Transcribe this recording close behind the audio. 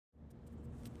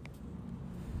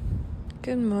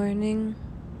Good morning.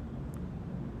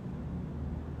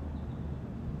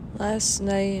 Last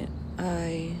night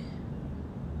I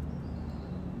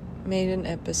made an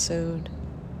episode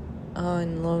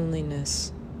on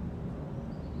loneliness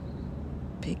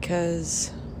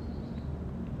because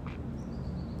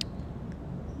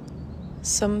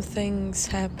some things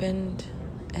happened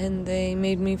and they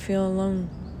made me feel alone.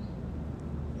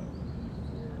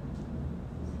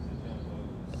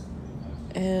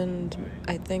 And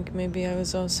I think maybe I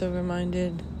was also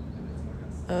reminded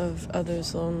of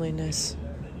others' loneliness.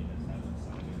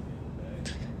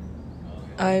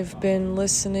 I've been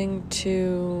listening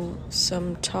to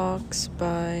some talks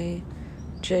by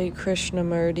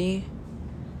Krishnamurti,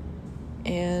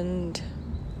 and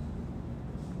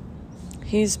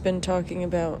he's been talking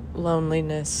about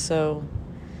loneliness, so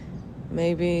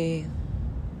maybe,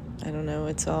 I don't know,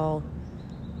 it's all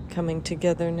coming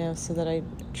together now so that I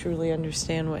truly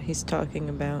understand what he's talking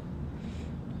about.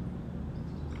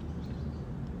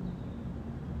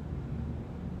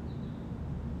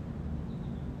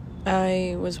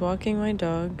 I was walking my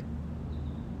dog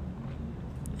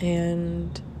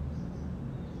and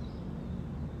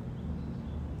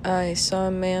I saw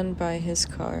a man by his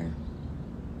car,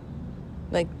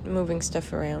 like moving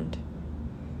stuff around.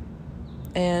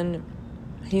 And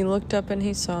he looked up and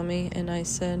he saw me and I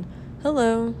said,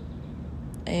 "Hello."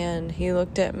 And he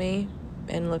looked at me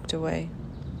and looked away.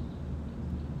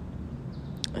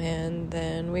 And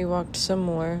then we walked some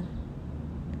more.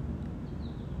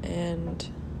 And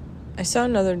I saw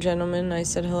another gentleman. I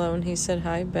said hello and he said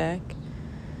hi back.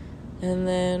 And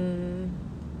then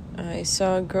I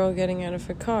saw a girl getting out of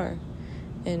her car.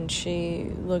 And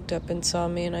she looked up and saw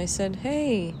me and I said,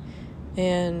 "Hey."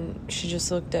 And she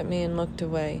just looked at me and looked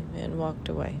away and walked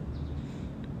away.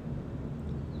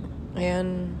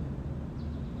 And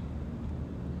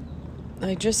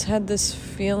I just had this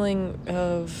feeling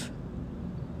of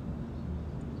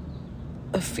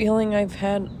a feeling I've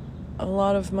had a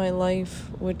lot of my life,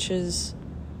 which is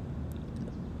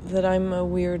that I'm a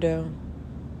weirdo,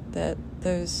 that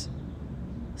there's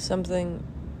something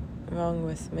wrong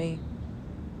with me.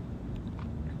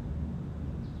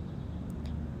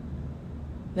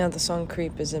 Now the song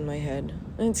Creep is in my head.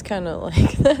 It's kind of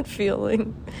like that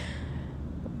feeling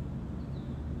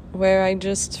where I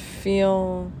just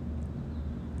feel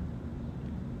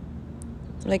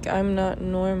like I'm not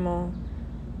normal.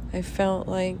 I felt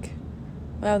like,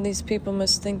 wow, these people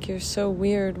must think you're so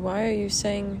weird. Why are you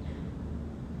saying...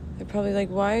 They're probably like,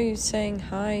 why are you saying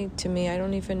hi to me? I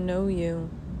don't even know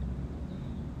you.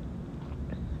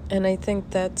 And I think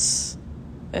that's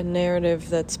a narrative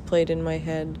that's played in my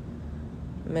head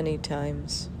many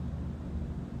times,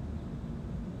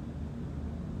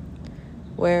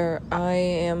 where I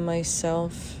am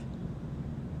myself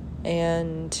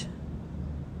and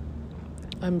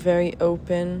I'm very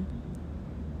open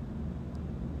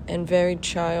and very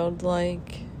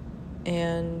childlike,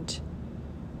 and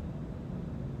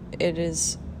it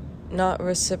is not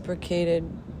reciprocated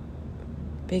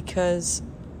because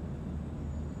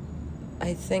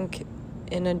I think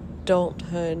in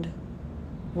adulthood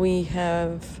we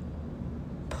have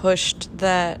pushed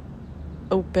that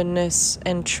openness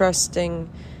and trusting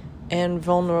and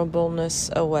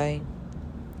vulnerableness away.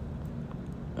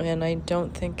 And I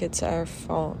don't think it's our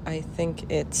fault. I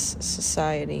think it's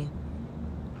society.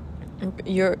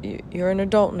 You're an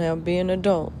adult now. Be an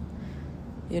adult.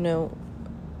 You know,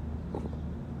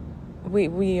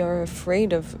 we are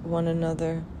afraid of one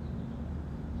another.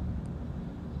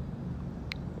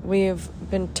 We have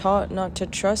been taught not to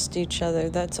trust each other.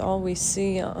 That's all we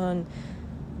see on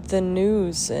the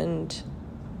news, and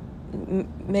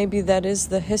maybe that is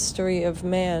the history of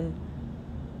man.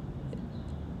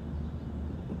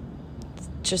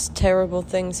 Just terrible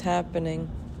things happening.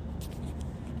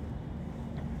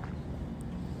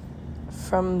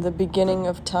 From the beginning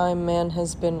of time, man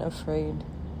has been afraid.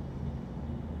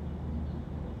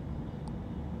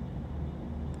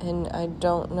 And I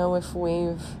don't know if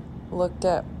we've looked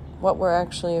at what we're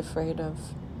actually afraid of.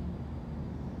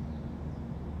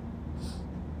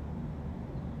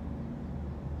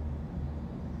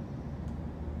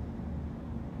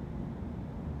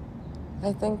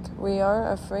 I think we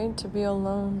are afraid to be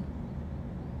alone.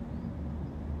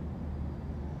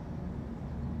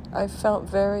 I felt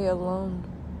very alone.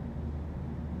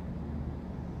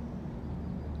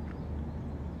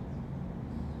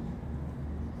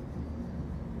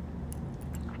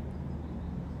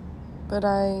 But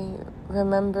I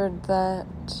remembered that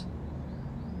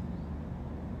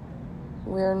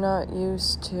we're not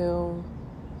used to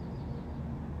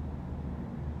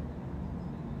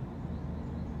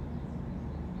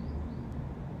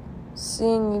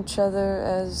seeing each other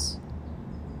as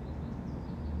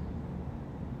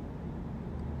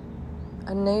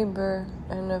a neighbor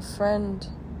and a friend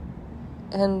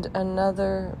and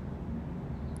another,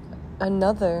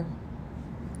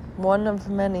 one of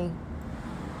many.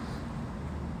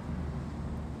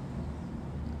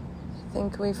 I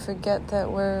think we forget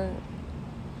that we're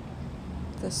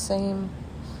the same,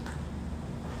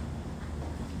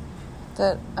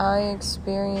 that I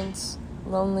experience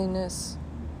loneliness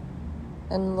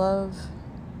and love,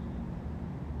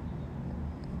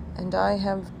 and I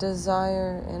have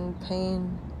desire and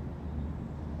pain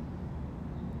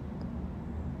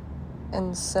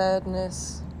and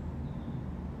sadness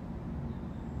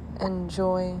and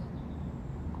joy,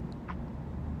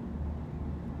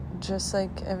 just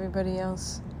like everybody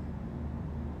else.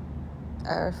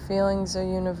 Our feelings are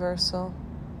universal.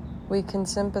 We can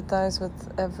sympathize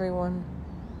with everyone.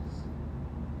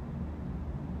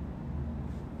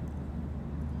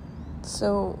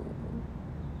 So,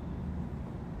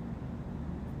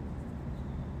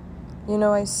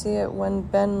 I see it when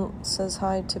Ben says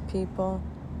hi to people.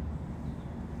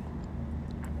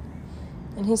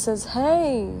 And he says,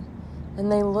 "Hey!"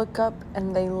 And they look up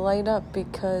and they light up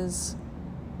because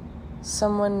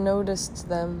someone noticed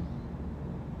them.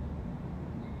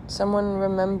 Someone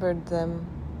remembered them.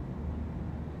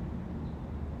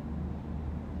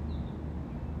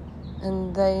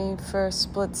 And they, for a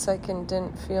split second,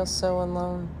 didn't feel so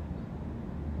alone.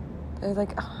 They're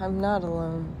like, "Oh, I'm not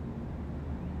alone."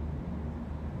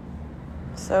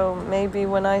 So maybe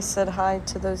when I said hi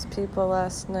to those people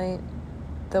last night,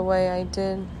 the way I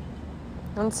did,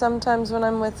 and sometimes when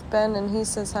I'm with Ben and he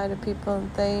says hi to people,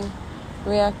 they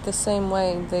react the same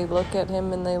way. They look at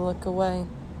him and they look away.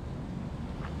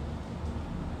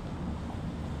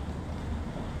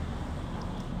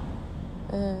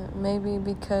 Maybe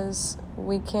because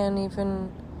we can't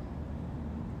even,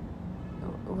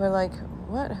 we're like,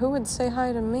 what? Who would say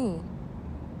hi to me?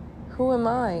 Who am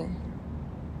I?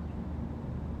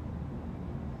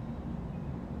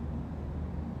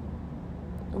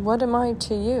 What am I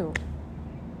to you?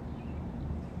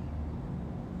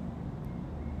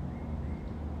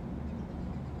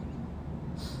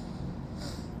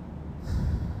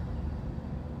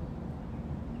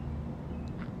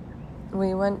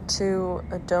 We went to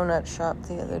a donut shop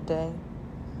the other day,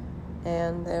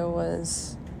 and there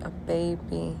was a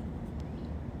baby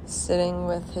sitting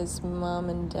with his mom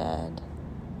and dad.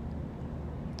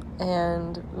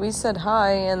 And we said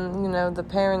hi, and, the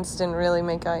parents didn't really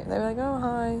make eye... They were like, "Oh,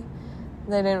 hi."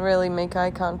 They didn't really make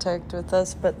eye contact with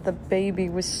us, but the baby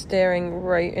was staring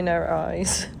right in our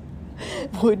eyes.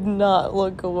 Would not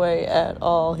look away at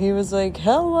all. He was like,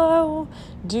 "Hello,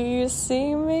 do you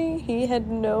see me?" He had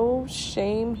no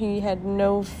shame. He had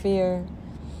no fear.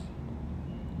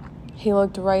 He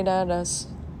looked right at us.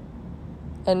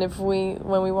 And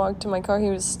when we walked to my car, he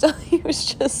was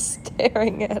just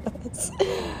staring at us.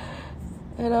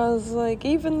 And I was like,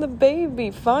 even the baby,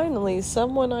 finally,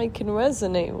 someone I can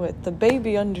resonate with. The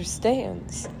baby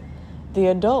understands. The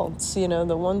adults, the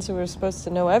ones who are supposed to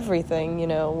know everything,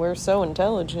 we're so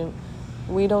intelligent.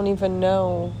 We don't even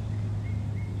know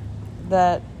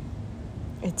that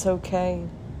it's okay.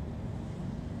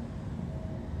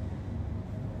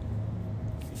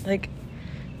 Like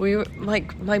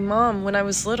my mom, when I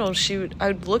was little,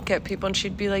 I'd look at people and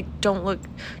she'd be like,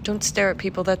 don't stare at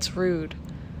people, that's rude.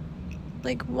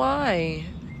 Like, why?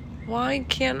 Why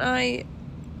can't I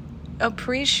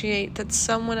appreciate that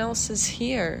someone else is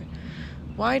here?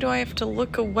 Why do I have to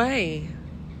look away?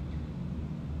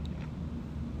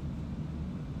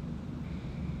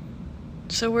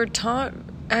 So we're taught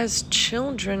as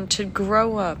children to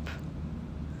grow up.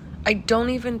 I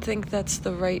don't even think that's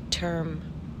the right term.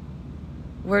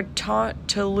 We're taught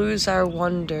to lose our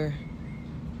wonder.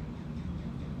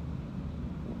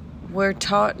 We're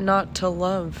taught not to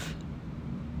love.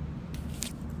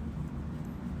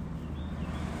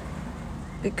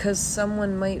 Because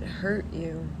someone might hurt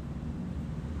you.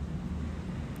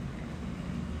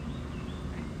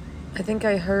 I think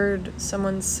I heard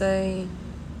someone say,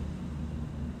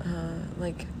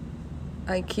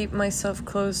 I keep myself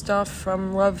closed off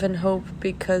from love and hope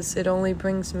because it only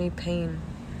brings me pain.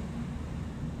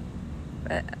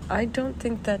 I don't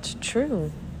think that's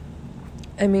true.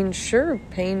 I mean, sure,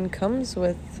 pain comes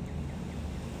with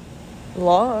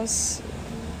loss.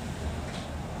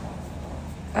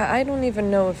 I don't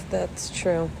even know if that's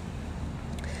true.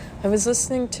 I was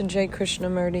listening to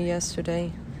Krishnamurti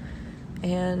yesterday,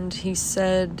 and he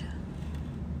said,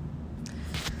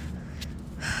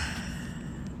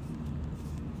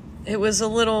 it was a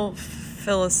little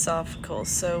philosophical,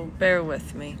 so bear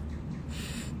with me.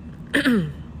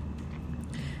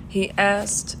 He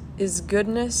asked, is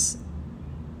goodness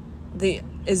the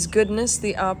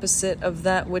opposite of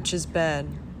that which is bad?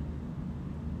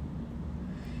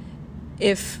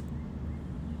 If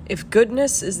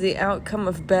goodness is the outcome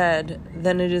of bad,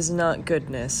 then it is not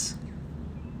goodness.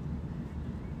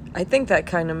 I think that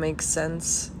kind of makes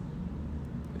sense,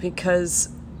 because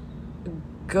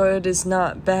good is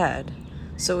not bad.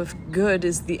 So if good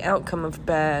is the outcome of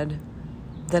bad,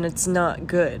 then it's not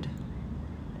good.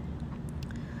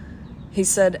 He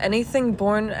said, anything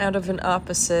born out of an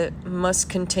opposite must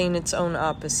contain its own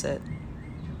opposite.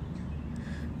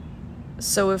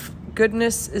 So if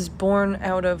goodness is born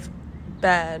out of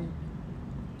bad,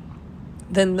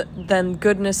 then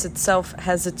goodness itself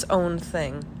has its own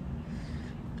thing.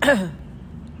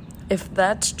 If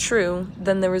that's true,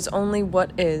 then there is only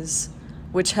what is,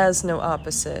 which has no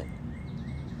opposite.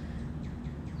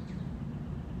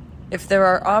 If there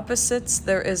are opposites,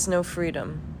 there is no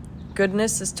freedom.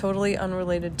 Goodness is totally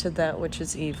unrelated to that which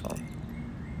is evil.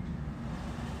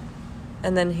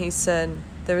 And then he said,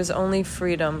 there is only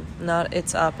freedom, not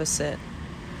its opposite.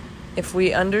 If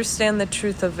we understand the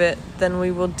truth of it, then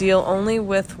we will deal only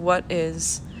with what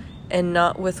is, and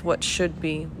not with what should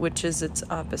be, which is its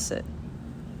opposite.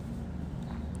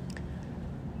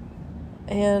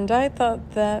 And I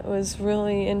thought that was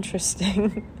really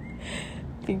interesting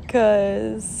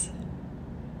because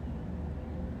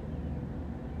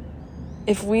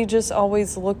if we just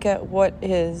always look at what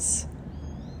is,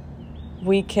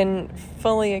 we can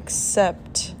fully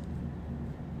accept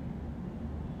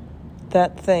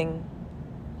that thing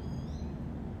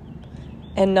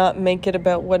and not make it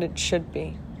about what it should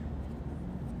be.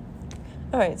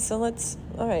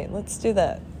 Let's do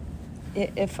that.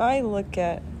 If I look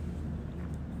at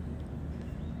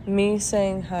me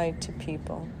saying hi to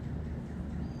people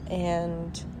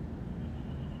and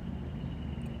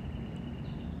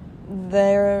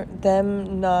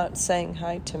them not saying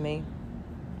hi to me,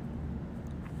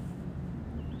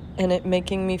 and it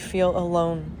making me feel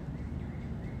alone,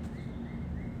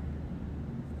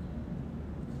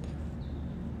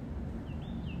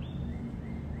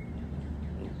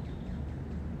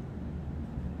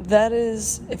 that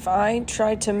is, if I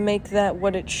try to make that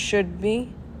what it should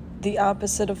be, the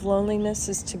opposite of loneliness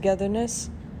is togetherness,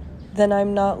 then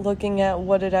I'm not looking at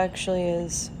what it actually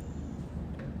is.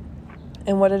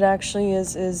 And what it actually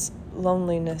is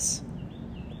loneliness.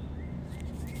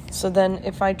 So then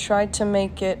if I try to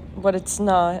make it what it's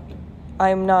not,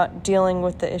 I'm not dealing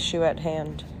with the issue at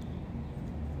hand.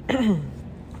 Am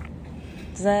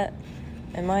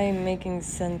I making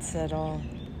sense at all?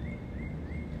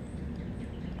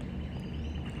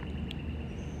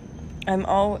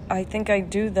 I think I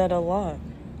do that a lot.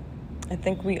 I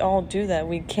think we all do that.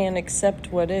 We can't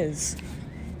accept what is.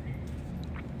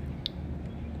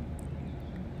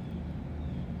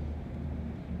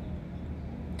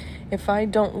 If I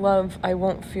don't love, I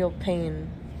won't feel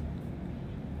pain.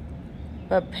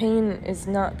 But pain is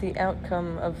not the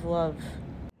outcome of love.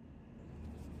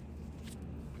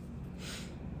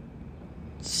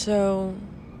 So,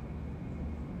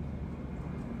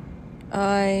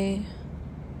 I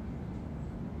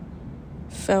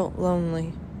felt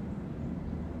lonely.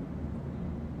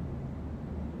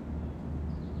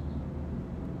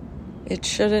 It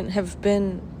shouldn't have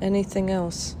been anything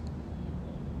else.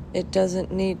 It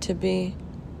doesn't need to be.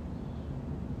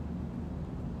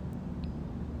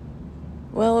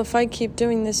 Well, if I keep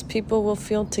doing this, people will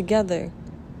feel together.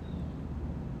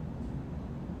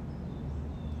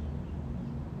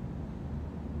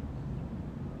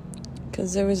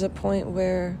 Because there was a point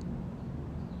where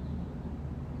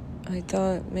I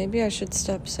thought maybe I should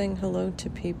stop saying hello to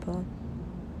people.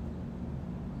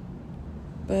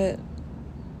 But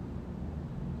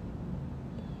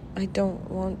I don't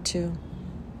want to.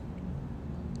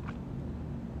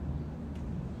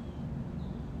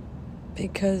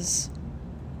 Because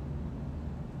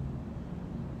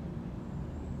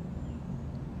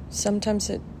sometimes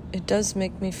it does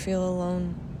make me feel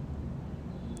alone.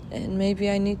 And maybe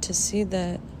I need to see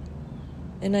that.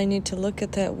 And I need to look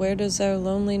at that. Where does our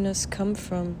loneliness come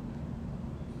from?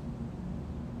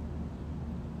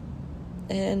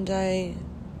 And I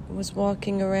was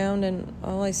walking around and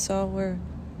all I saw were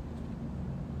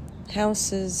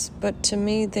houses. But to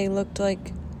me, they looked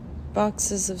like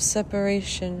boxes of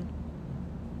separation.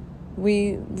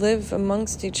 We live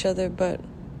amongst each other, but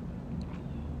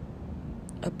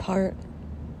apart.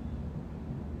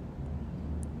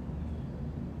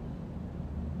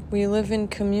 We live in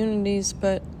communities,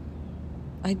 but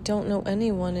I don't know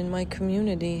anyone in my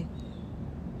community.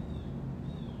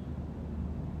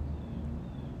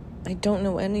 I don't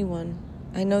know anyone.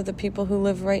 I know the people who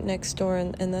live right next door,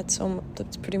 and that's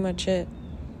pretty much it.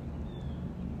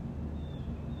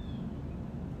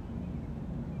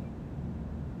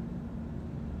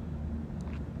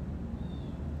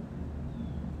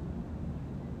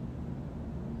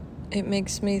 It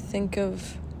makes me think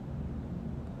of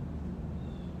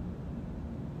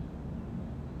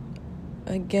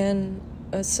again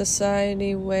a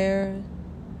society where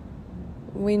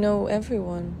we know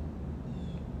everyone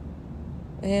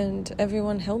and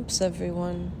everyone helps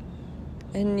everyone,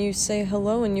 and you say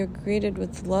hello and you're greeted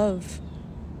with love,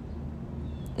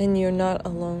 and you're not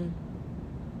alone.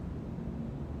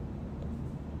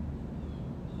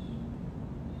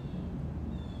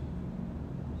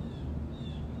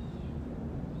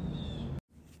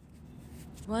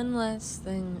 One last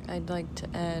thing I'd like to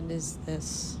add is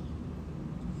this.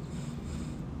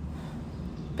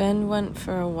 Ben went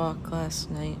for a walk last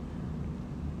night,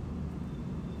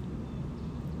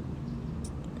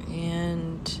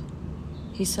 and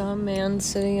he saw a man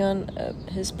sitting on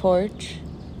his porch,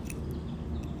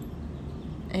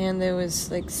 and there was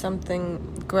like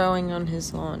something growing on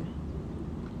his lawn.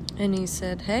 And he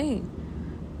said, "Hey,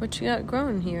 what you got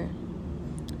growing here?"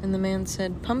 And the man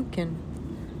said, "Pumpkin."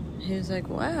 He was like,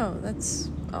 "Wow,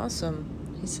 that's awesome."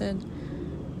 He said,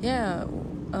 "Yeah,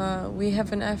 we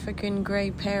have an African gray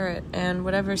parrot, and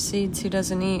whatever seeds he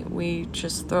doesn't eat, we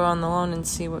just throw on the lawn and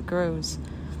see what grows."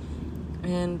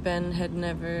 And Ben had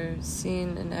never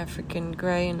seen an African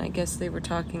gray, and I guess they were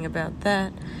talking about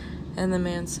that. And the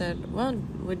man said, "Well,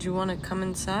 would you want to come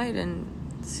inside and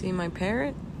see my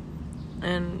parrot?"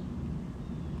 And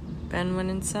Ben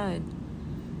went inside,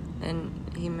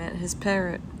 and he met his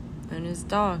parrot and his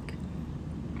dog.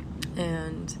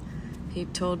 And he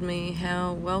told me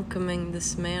how welcoming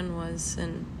this man was,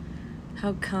 and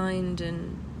how kind,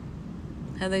 and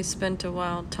how they spent a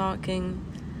while talking.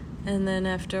 And then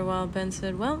after a while, Ben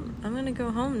said, "Well, I'm going to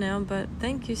go home now, but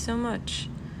thank you so much."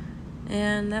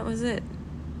 And that was it.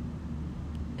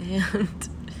 And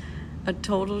a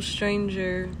total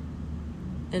stranger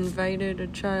invited a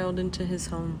child into his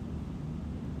home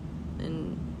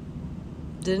and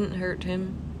didn't hurt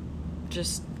him,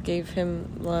 just gave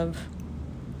him love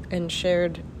and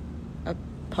shared a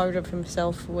part of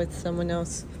himself with someone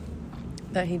else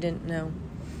that he didn't know.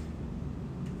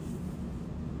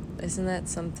 Isn't that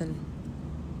something?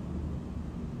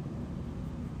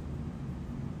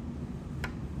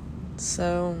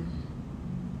 So,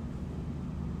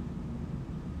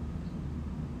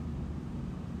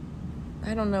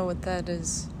 I don't know what that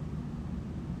is.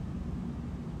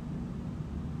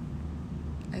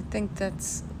 I think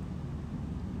that's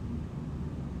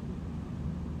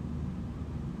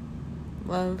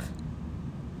love.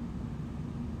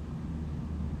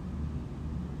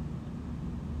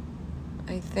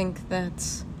 I think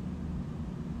that's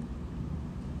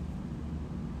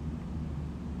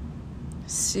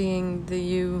seeing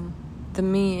the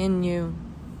me in you,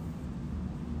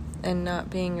 and not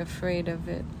being afraid of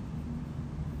it.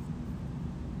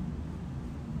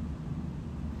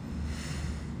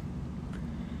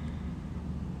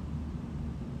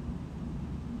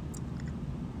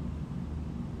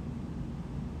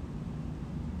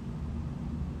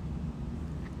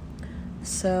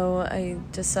 So I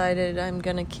decided I'm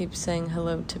gonna keep saying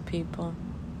hello to people.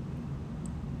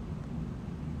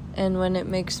 And when it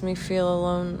makes me feel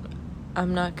alone,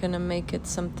 I'm not gonna make it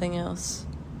something else.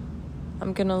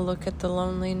 I'm gonna look at the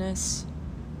loneliness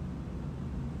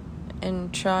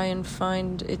and try and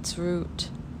find its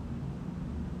root.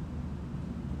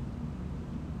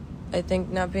 I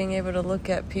think not being able to look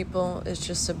at people is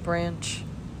just a branch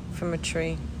from a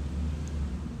tree.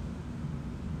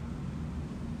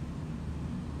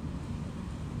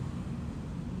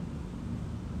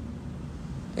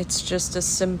 It's just a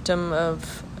symptom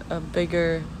of a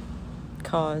bigger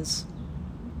cause.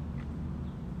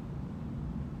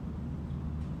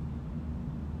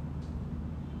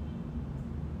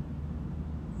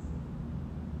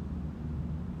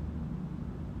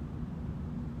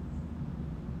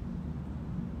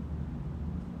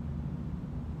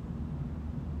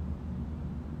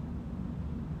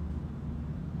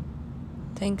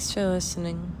 Thanks for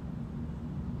listening.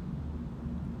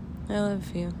 I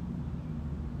love you.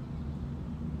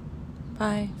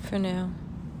 Bye for now.